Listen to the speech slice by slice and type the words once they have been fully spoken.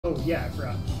Oh yeah, I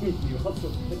forgot. You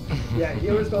also, yeah,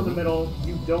 healers go in the middle.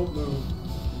 You don't move.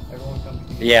 Everyone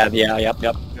comes to you. Yeah, yep.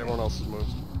 Everyone else's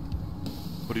moves.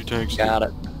 What do you tanks Got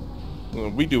it. Well,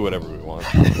 we do whatever we want.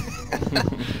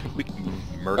 We can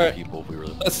murder Alright. people if we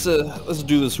really. Let's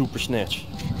do the super snatch.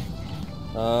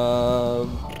 Let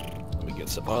me get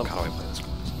some Oh, up. God, how do I play this?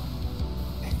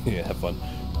 Yeah, have fun.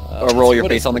 Or roll your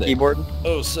what face is on the today? keyboard.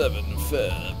 07,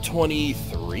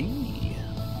 23. There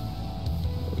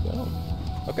we go.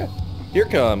 Okay. Here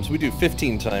comes. We do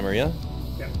 15 timer, yeah?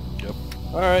 Yeah. Yep.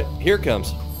 Alright, here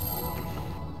comes.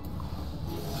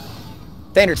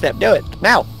 Standard step, do it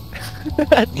now. No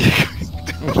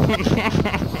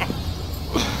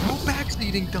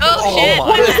backseating, dumb. Oh, shit!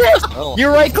 What is this? Oh, You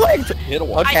right clicked. hit a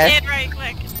one. Okay. I did right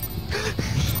click.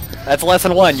 That's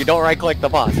lesson 1. You don't right click the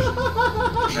boss.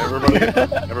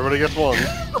 Everybody gets one.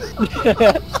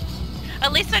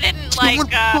 At least I didn't Someone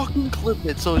like fucking clip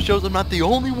it so it shows I'm not the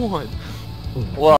only one. Well.